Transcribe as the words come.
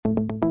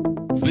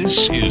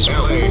This is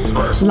LA's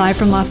first. Live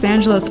from Los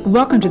Angeles,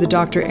 welcome to the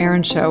Dr.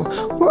 Erin Show.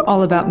 We're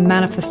all about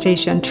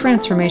manifestation,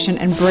 transformation,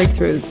 and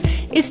breakthroughs.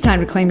 It's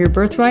time to claim your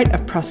birthright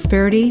of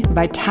prosperity,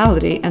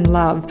 vitality, and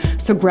love.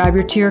 So grab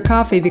your tea or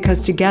coffee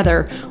because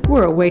together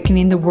we're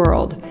awakening the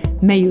world.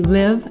 May you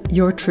live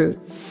your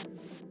truth.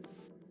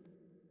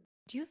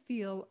 Do you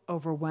feel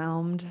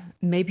overwhelmed?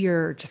 Maybe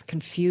you're just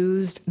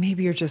confused.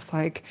 Maybe you're just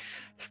like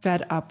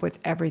fed up with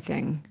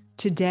everything.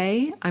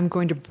 Today, I'm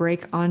going to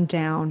break on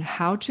down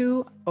how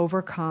to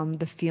overcome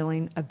the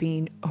feeling of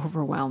being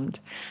overwhelmed.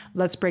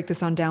 Let's break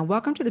this on down.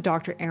 Welcome to the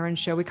Dr. Erin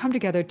Show. We come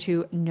together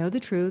to know the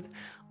truth,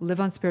 live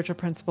on spiritual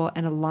principle,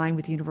 and align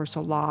with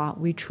universal law.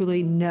 We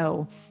truly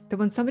know that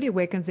when somebody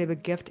awakens, they have a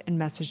gift and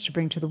message to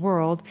bring to the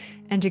world,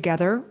 and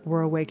together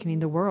we're awakening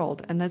the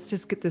world. And let's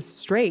just get this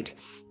straight,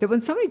 that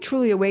when somebody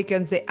truly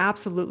awakens, they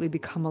absolutely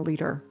become a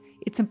leader.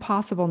 It's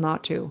impossible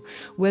not to.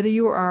 Whether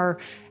you are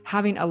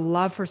having a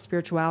love for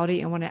spirituality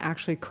and want to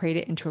actually create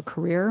it into a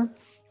career,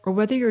 or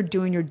whether you're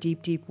doing your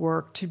deep, deep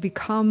work to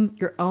become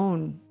your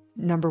own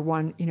number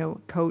one,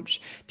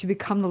 coach, to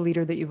become the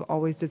leader that you've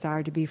always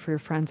desired to be for your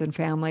friends and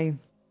family.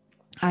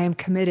 I am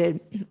committed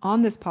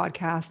on this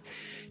podcast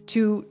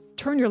to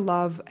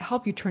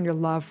help you turn your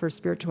love for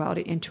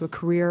spirituality into a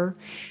career,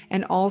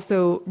 and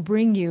also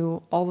bring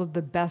you all of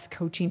the best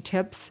coaching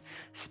tips,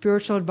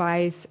 spiritual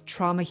advice,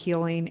 trauma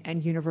healing,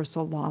 and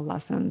universal law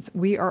lessons.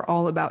 We are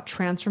all about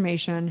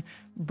transformation,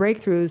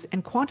 breakthroughs,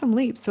 and quantum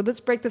leaps. So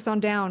let's break this on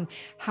down.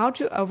 How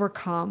to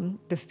overcome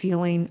the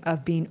feeling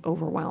of being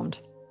overwhelmed.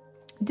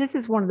 This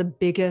is one of the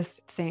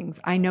biggest things.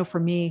 I know for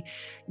me,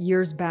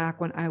 years back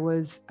when I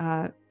was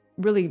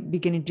really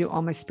beginning to do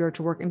all my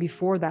spiritual work. And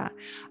before that,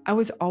 I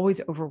was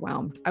always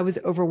overwhelmed. I was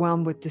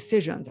overwhelmed with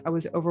decisions. I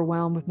was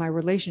overwhelmed with my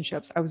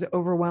relationships. I was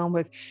overwhelmed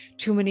with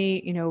too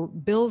many,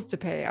 bills to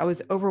pay. I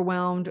was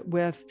overwhelmed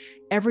with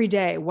every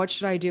day. What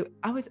should I do?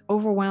 I was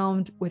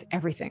overwhelmed with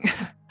everything.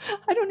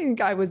 I don't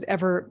think I was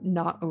ever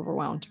not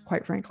overwhelmed,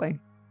 quite frankly.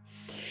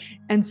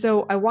 And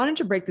so I wanted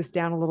to break this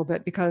down a little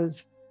bit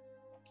because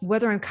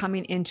whether I'm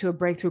coming into a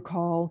breakthrough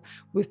call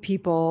with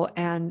people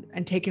and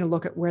taking a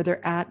look at where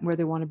they're at and where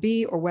they want to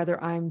be, or whether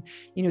I'm,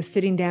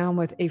 sitting down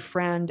with a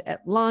friend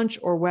at lunch,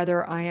 or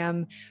whether I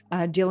am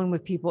dealing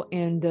with people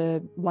in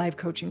the live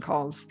coaching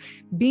calls,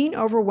 being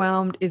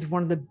overwhelmed is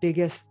one of the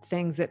biggest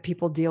things that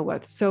people deal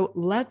with. So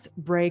let's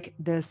break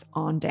this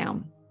on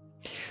down.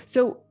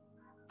 So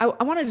I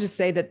wanted to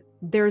say that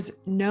there's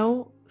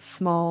no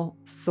small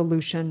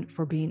solution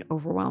for being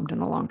overwhelmed in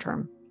the long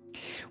term.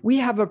 We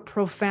have a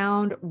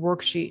profound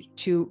worksheet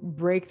to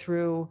break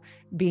through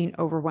being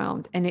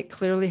overwhelmed, and it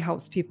clearly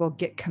helps people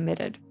get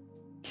committed.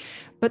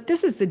 But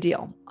this is the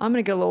deal. I'm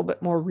going to get a little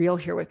bit more real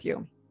here with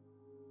you.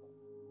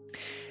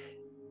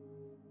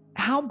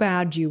 How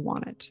bad do you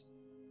want it?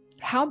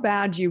 How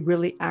bad do you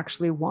really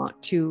actually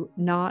want to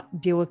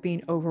not deal with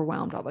being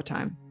overwhelmed all the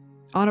time?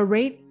 On a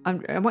rate,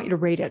 I want you to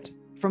rate it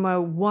from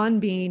a 1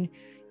 being,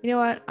 you know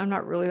what, I'm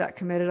not really that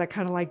committed. I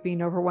kind of like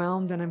being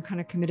overwhelmed and I'm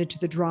kind of committed to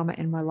the drama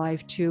in my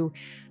life, to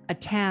a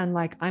 10,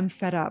 like I'm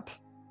fed up.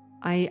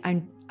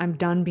 I'm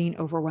done being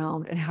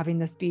overwhelmed and having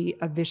this be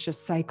a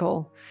vicious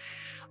cycle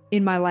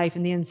in my life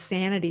and the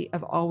insanity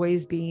of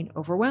always being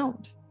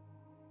overwhelmed.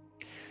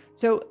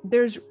 So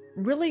there's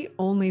really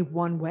only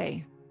one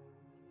way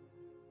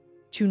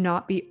to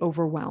not be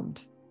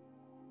overwhelmed.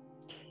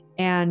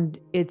 And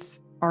it's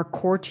our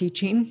core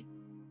teaching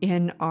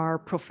in our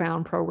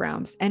profound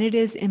programs, and it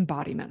is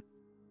embodiment.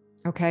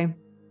 Okay.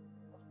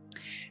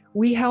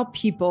 We help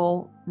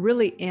people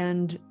really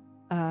end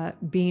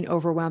being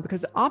overwhelmed,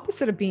 because the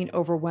opposite of being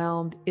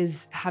overwhelmed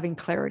is having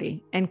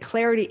clarity, and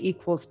clarity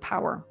equals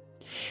power.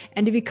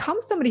 And to become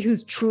somebody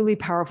who's truly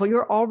powerful,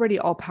 you're already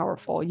all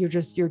powerful. You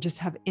just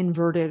have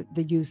inverted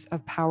the use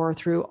of power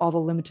through all the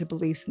limited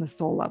beliefs in the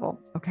soul level.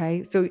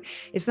 Okay. So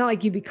it's not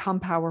like you become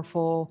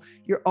powerful.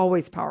 You're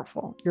always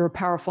powerful. You're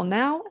powerful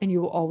now and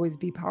you will always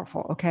be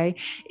powerful. Okay.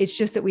 It's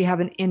just that we have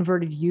an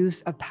inverted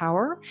use of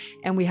power,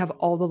 and we have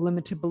all the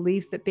limited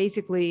beliefs that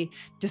basically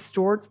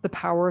distorts the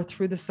power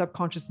through the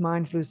subconscious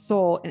mind, through the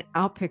soul, and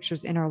out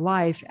pictures in our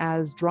life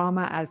as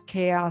drama, as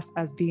chaos,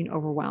 as being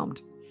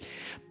overwhelmed.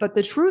 But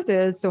the truth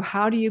is, so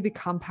how do you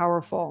become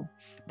powerful?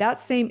 That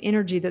same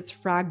energy that's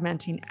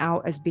fragmenting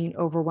out as being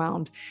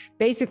overwhelmed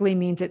basically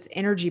means it's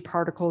energy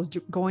particles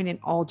going in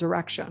all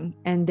direction.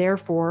 And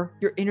therefore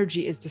your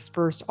energy is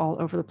dispersed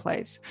all over the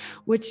place,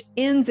 which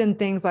ends in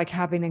things like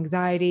having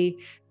anxiety,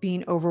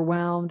 being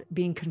overwhelmed,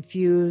 being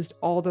confused,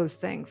 all those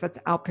things. That's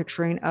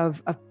outpicturing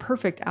of a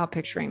perfect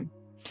outpicturing.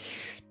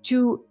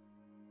 To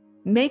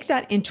make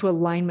that into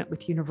alignment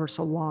with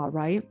universal law,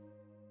 right,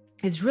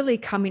 is really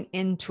coming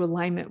into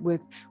alignment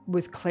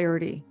with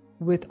clarity,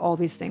 with all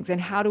these things. And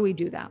how do we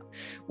do that?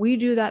 We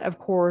do that, of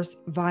course,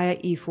 via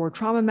E4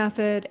 trauma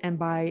method, and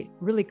by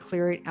really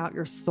clearing out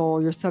your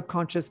soul, your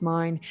subconscious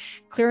mind,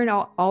 clearing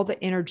out all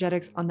the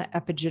energetics on the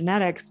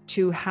epigenetics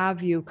to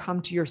have you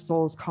come to your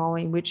soul's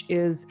calling, which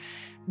is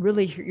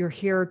really, you're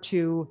here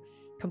to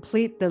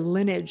complete the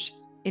lineage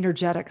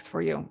energetics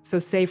for you. So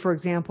say, for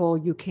example,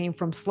 you came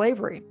from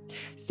slavery.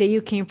 Say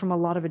you came from a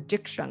lot of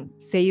addiction.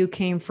 Say you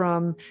came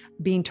from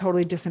being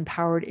totally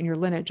disempowered in your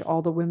lineage.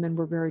 All the women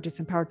were very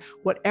disempowered.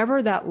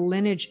 Whatever that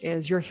lineage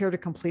is, you're here to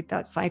complete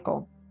that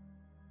cycle.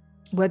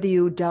 Whether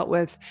you dealt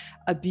with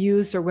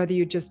abuse or whether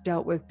you just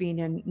dealt with being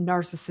in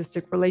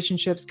narcissistic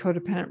relationships,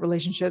 codependent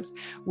relationships,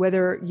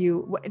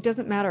 it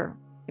doesn't matter,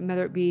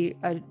 whether it be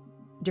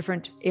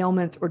different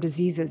ailments or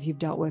diseases you've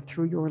dealt with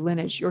through your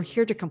lineage, you're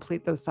here to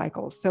complete those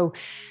cycles. So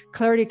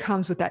clarity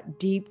comes with that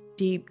deep,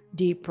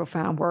 deep,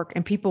 profound work.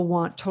 And people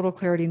want total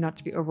clarity, not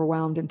to be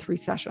overwhelmed in 3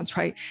 sessions,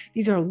 right?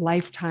 These are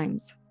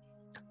lifetimes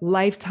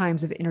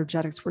of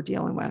energetics we're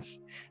dealing with,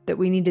 that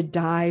we need to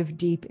dive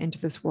deep into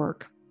this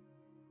work.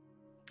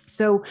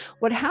 So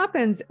what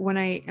happens when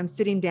I am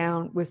sitting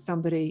down with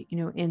somebody,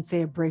 in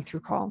say a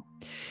breakthrough call,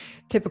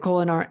 typical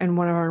in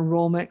one of our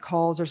enrollment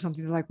calls or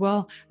something, like,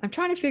 well, I'm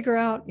trying to figure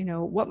out,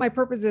 what my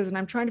purpose is. And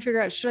I'm trying to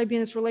figure out, should I be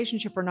in this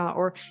relationship or not?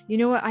 Or,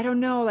 what, I don't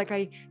know.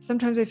 Like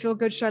sometimes I feel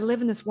good. Should I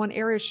live in this one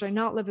area? Should I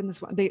not live in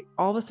this one?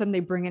 All of a sudden they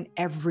bring in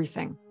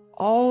everything,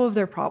 all of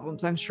their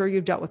problems. I'm sure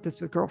you've dealt with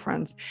this with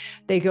girlfriends.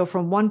 They go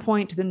from one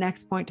point to the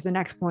next point to the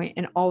next point,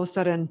 and all of a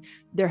sudden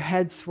their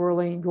head's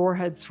swirling, your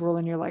head's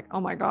swirling. You're like, oh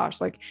my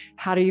gosh, like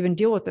how do you even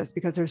deal with this?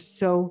 Because there's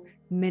so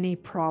many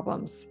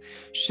problems.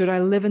 Should I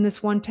live in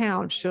this one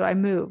town? Should I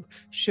move?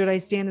 Should I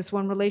stay in this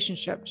one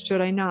relationship?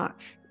 Should I not?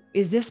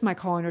 Is this my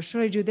calling, or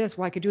should I do this?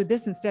 Well, I could do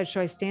this instead.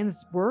 Should I stay in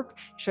this work?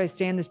 Should I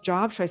stay in this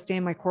job? Should I stay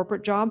in my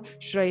corporate job?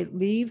 Should I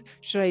leave?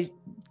 Should I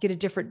get a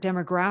different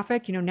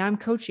demographic? Now I'm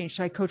coaching.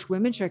 Should I coach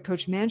women? Should I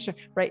coach men?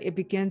 Right? It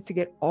begins to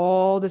get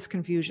all this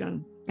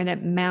confusion, and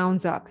it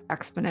mounds up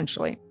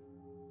exponentially.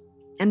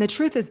 And the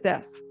truth is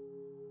this: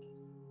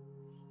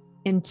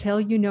 until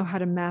you know how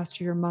to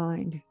master your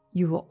mind,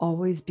 you will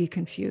always be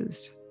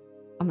confused.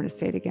 I'm going to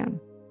say it again.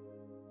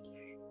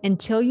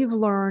 Until you've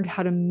learned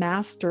how to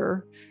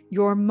master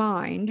your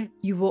mind,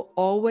 you will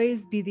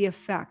always be the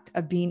effect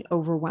of being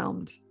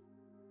overwhelmed.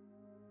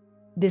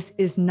 This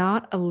is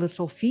not a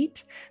little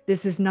feat.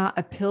 This is not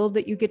a pill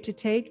that you get to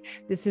take.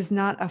 This is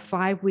not a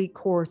 5-week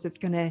course that's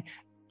going to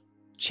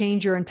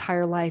change your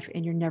entire life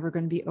and you're never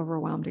going to be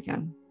overwhelmed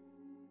again.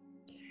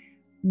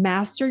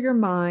 Master your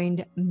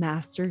mind,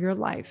 master your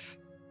life.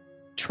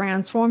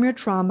 Transform your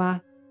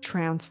trauma,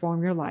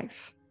 transform your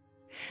life.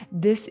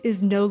 This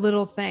is no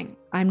little thing.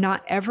 I'm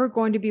not ever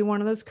going to be one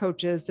of those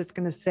coaches that's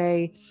going to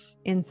say,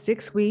 in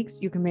 6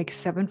 weeks, you can make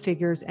 7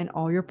 figures and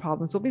all your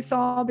problems will be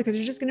solved because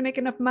you're just going to make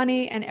enough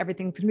money and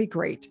everything's going to be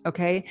great.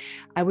 Okay.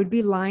 I would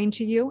be lying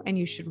to you, and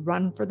you should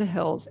run for the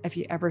hills if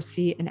you ever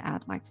see an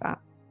ad like that.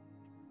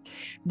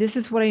 This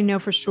is what I know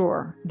for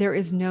sure. There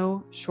is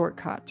no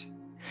shortcut.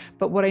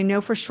 But what I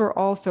know for sure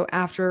also,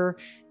 after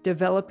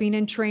developing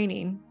and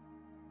training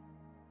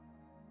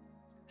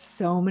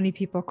so many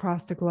people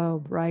across the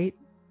globe, right?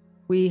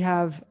 We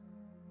have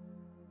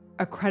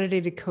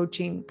accredited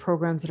coaching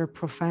programs that are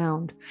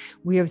profound.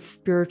 We have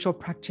spiritual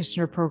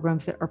practitioner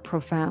programs that are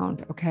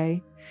profound,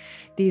 okay?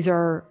 These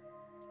are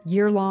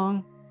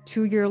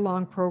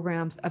 2-year-long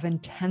programs of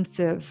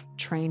intensive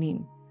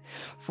training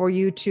for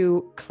you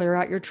to clear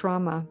out your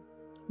trauma,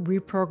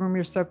 reprogram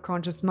your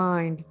subconscious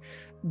mind,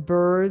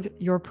 birth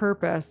your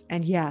purpose,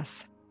 and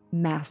yes,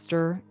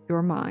 master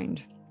your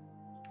mind.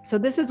 So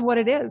this is what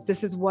it is.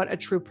 This is what a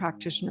true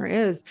practitioner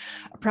is.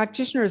 A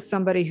practitioner is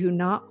somebody who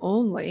not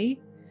only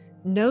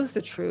knows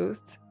the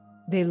truth,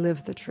 they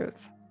live the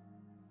truth.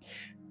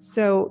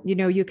 So,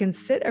 you can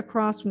sit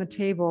across from the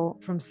table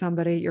from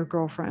somebody, your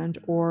girlfriend,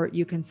 or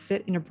you can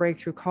sit in a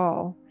breakthrough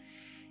call,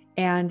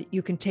 and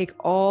you can take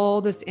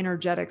all this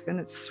energetics and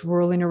it's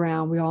swirling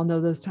around. We all know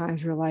those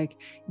times you're like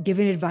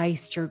giving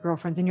advice to your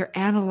girlfriends and you're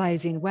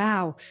analyzing,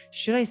 wow,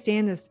 should I stay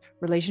in this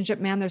relationship?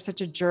 Man, they're such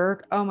a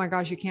jerk. Oh my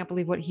gosh, you can't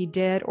believe what he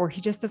did. Or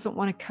he just doesn't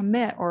want to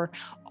commit, or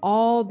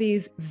all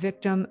these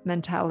victim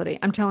mentality.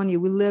 I'm telling you,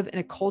 we live in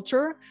a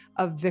culture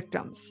of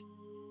victims.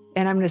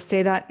 And I'm going to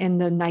say that in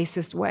the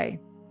nicest way.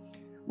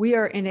 We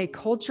are in a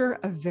culture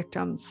of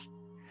victims.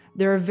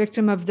 They're a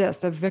victim of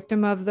this, a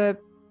victim of the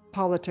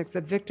politics,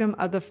 a victim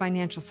of the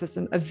financial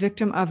system, a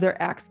victim of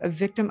their ex, a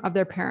victim of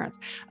their parents,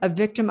 a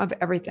victim of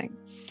everything.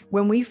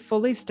 When we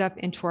fully step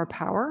into our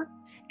power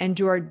and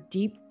do our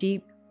deep,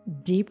 deep,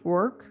 deep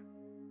work,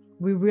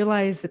 we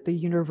realize that the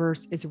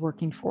universe is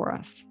working for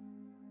us,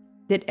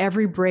 that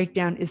every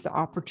breakdown is the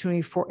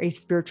opportunity for a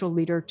spiritual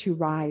leader to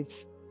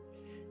rise.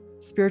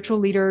 Spiritual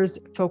leaders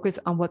focus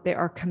on what they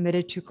are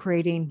committed to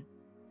creating.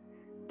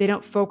 They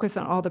don't focus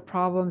on all the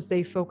problems,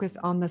 they focus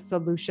on the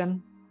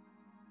solution.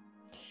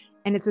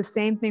 And it's the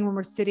same thing when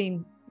we're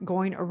sitting,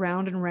 going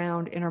around and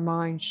around in our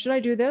mind. Should I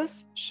do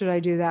this? Should I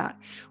do that?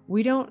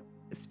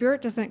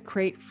 Spirit doesn't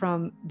create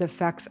from the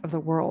effects of the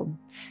world.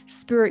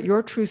 Spirit,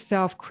 your true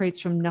self,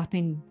 creates from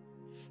nothing.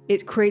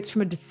 It creates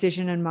from a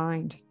decision in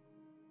mind.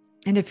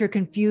 And if you're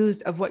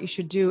confused of what you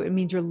should do, it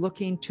means you're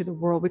looking to the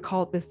world. We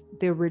call it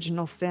the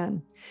original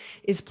sin,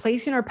 is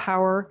placing our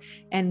power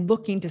and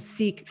looking to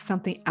seek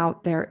something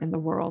out there in the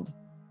world.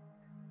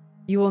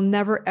 You will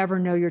never, ever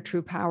know your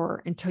true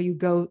power until you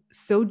go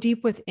so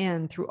deep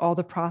within through all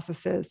the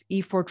processes,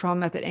 E4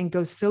 trauma method, and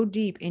go so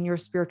deep in your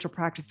spiritual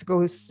practice,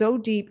 go so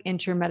deep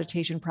into your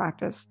meditation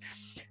practice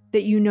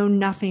that you know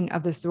nothing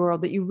of this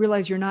world, that you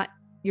realize you're not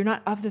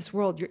of this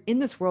world. You're in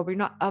this world, but you're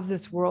not of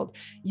this world.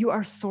 You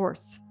are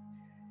source.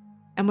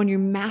 And when you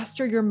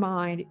master your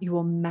mind, you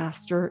will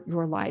master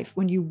your life.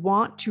 When you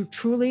want to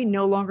truly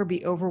no longer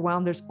be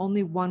overwhelmed, there's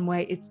only one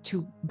way. It's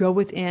to go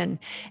within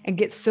and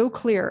get so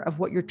clear of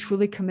what you're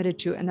truly committed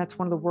to. And that's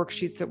one of the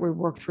worksheets that we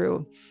work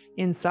through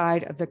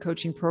inside of the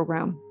coaching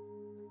program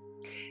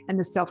and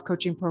the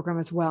self-coaching program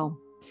as well.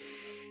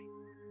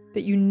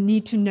 That you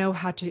need to know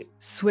how to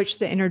switch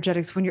the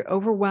energetics. When you're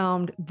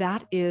overwhelmed,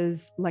 that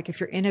is like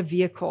if you're in a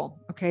vehicle,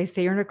 okay,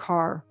 say you're in a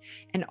car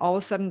and all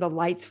of a sudden the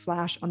lights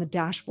flash on the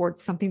dashboard,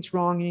 something's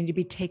wrong, you need to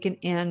be taken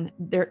in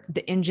there,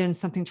 the engine,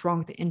 something's wrong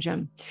with the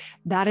engine.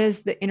 That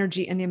is the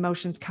energy and the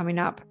emotions coming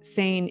up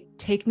saying,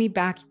 take me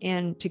back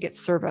in to get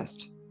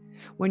serviced.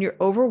 When you're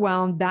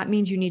overwhelmed, that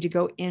means you need to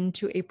go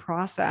into a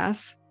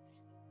process,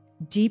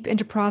 deep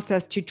into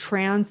process to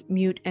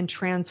transmute and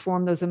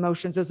transform those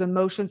emotions. Those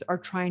emotions are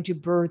trying to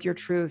birth your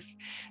truth.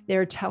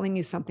 They're telling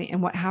you something.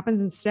 And what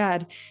happens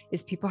instead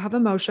is people have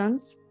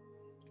emotions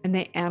and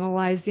they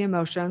analyze the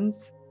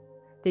emotions.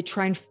 They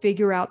try and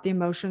figure out the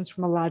emotions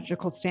from a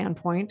logical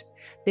standpoint.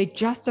 They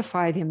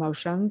justify the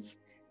emotions.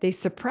 They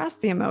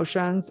suppress the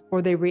emotions,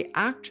 or they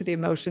react to the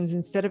emotions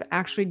instead of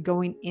actually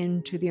going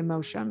into the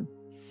emotion,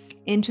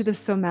 into the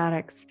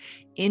somatics,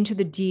 into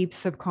the deep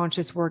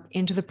subconscious work,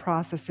 into the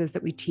processes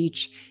that we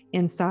teach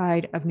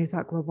inside of New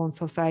Thought Global and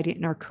Society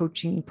in our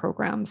coaching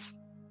programs,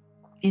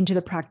 into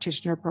the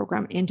practitioner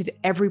program,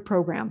 every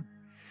program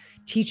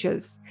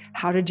teaches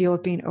how to deal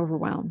with being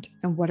overwhelmed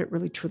and what it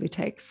really truly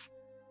takes.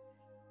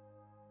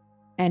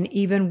 And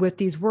even with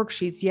these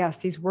worksheets,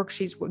 yes, this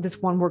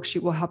one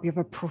worksheet will help you have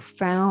a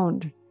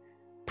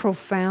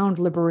profound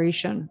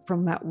liberation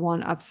from that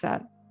one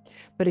upset.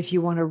 But if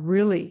you want to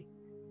really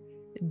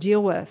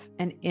deal with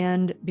and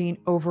end being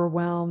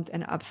overwhelmed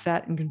and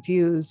upset and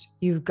confused,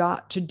 you've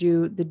got to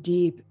do the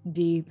deep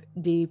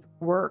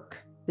work,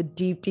 the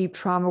deep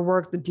trauma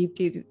work, the deep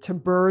to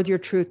birth your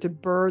truth, to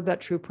birth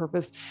that true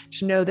purpose,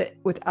 to know that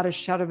without a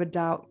shadow of a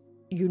doubt,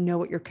 you know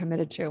what you're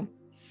committed to.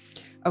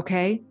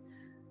 Okay.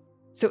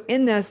 So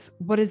in this,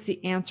 what is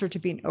the answer to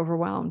being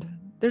overwhelmed?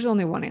 There's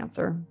only one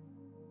answer,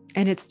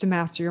 and it's to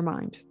master your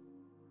mind.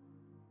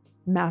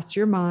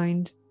 Master your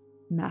mind,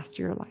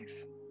 master your life.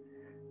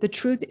 The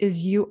truth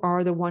is you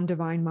are the one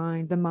divine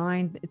mind. The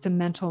mind, it's a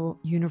mental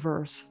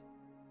universe.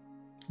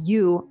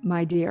 You,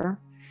 my dear,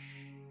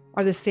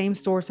 are the same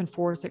source and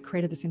force that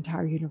created this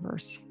entire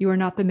universe. You are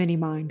not the mini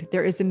mind.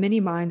 There is a mini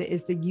mind that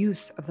is the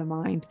use of the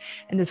mind.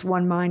 And this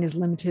one mind is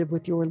limited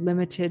with your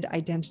limited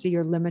identity,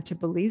 your limited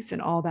beliefs and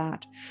all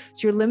that.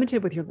 So you're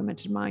limited with your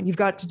limited mind. You've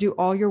got to do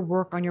all your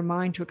work on your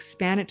mind to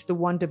expand it to the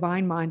one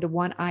divine mind, the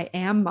one I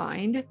am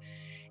mind.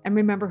 And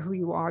remember who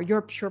you are.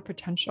 You're pure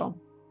potential.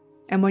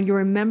 And when you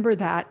remember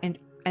that, and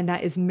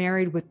that is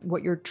married with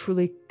what you're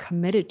truly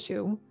committed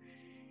to,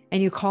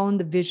 and you call in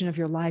the vision of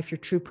your life, your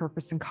true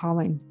purpose and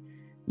calling,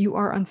 you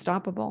are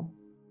unstoppable.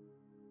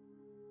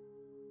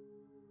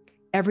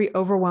 Every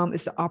overwhelm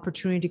is the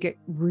opportunity to get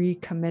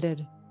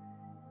recommitted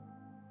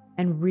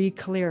and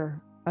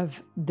re-clear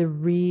of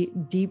the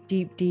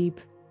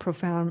deep,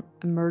 profound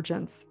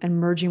emergence and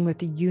merging with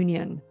the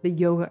union, the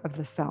yoga of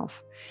the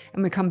self.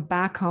 And we come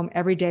back home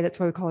every day. That's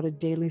why we call it a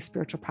daily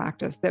spiritual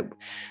practice. That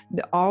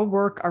all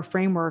work, our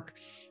framework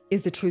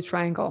is the truth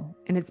triangle.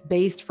 And it's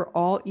based for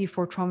all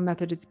E4 trauma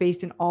method. It's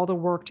based in all the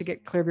work to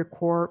get clear of your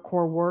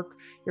core work,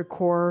 your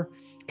core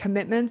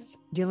commitments,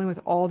 dealing with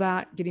all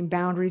that, getting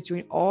boundaries,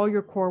 doing all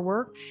your core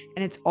work.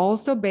 And it's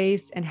also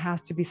based and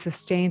has to be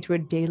sustained through a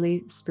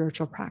daily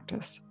spiritual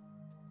practice.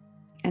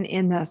 And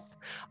in this,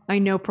 I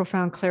know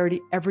profound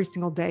clarity every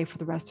single day for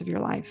the rest of your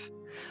life.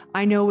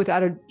 I know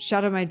without a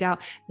shadow of a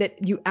doubt that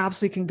you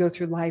absolutely can go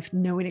through life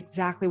knowing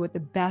exactly what the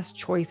best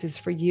choice is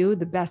for you,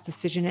 the best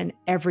decision and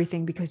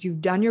everything, because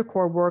you've done your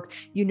core work.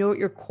 You know what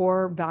your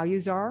core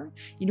values are.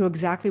 You know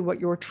exactly what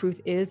your truth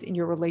is in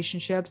your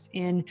relationships,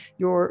 in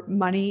your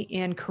money,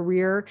 in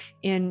career,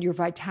 in your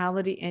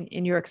vitality, and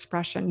in your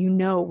expression. You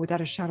know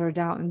without a shadow of a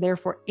doubt. And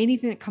therefore,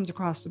 anything that comes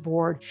across the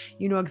board,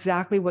 you know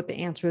exactly what the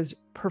answer is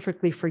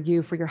perfectly for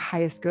you, for your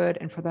highest good,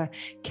 and for the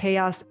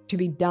chaos to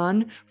be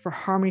done, for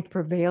harmony to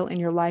prevail in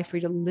your life, for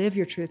you to live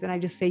your truth. And I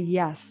just say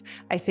yes.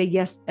 I say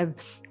yes of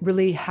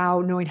really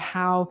knowing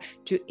how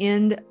to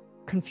end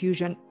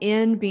confusion,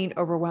 in being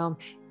overwhelmed,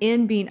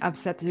 in being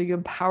upset, so you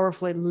can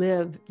powerfully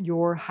live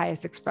your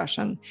highest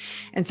expression.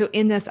 And so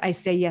in this, I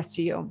say yes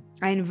to you.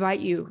 I invite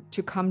you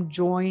to come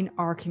join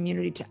our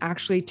community, to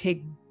actually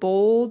take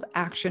bold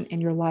action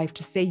in your life,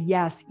 to say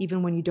yes,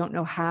 even when you don't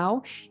know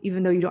how,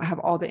 even though you don't have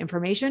all the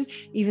information,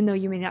 even though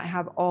you may not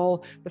have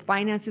all the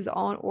finances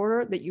all in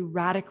order, that you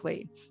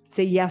radically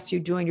say yes, you're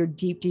doing your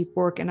deep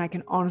work. And I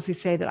can honestly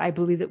say that I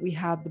believe that we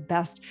have the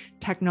best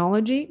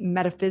technology,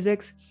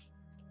 metaphysics,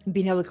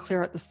 being able to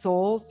clear out the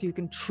soul so you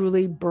can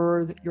truly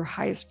birth your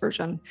highest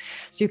version.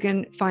 So you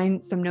can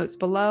find some notes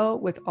below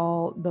with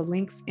all the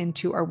links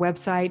into our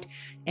website,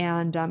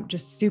 and I'm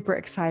just super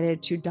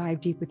excited to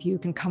dive deep with you. You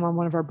can come on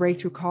one of our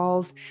breakthrough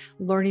calls,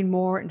 learning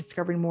more and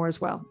discovering more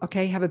as well.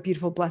 Okay, have a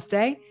beautiful, blessed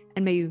day,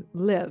 and may you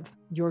live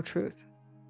your truth.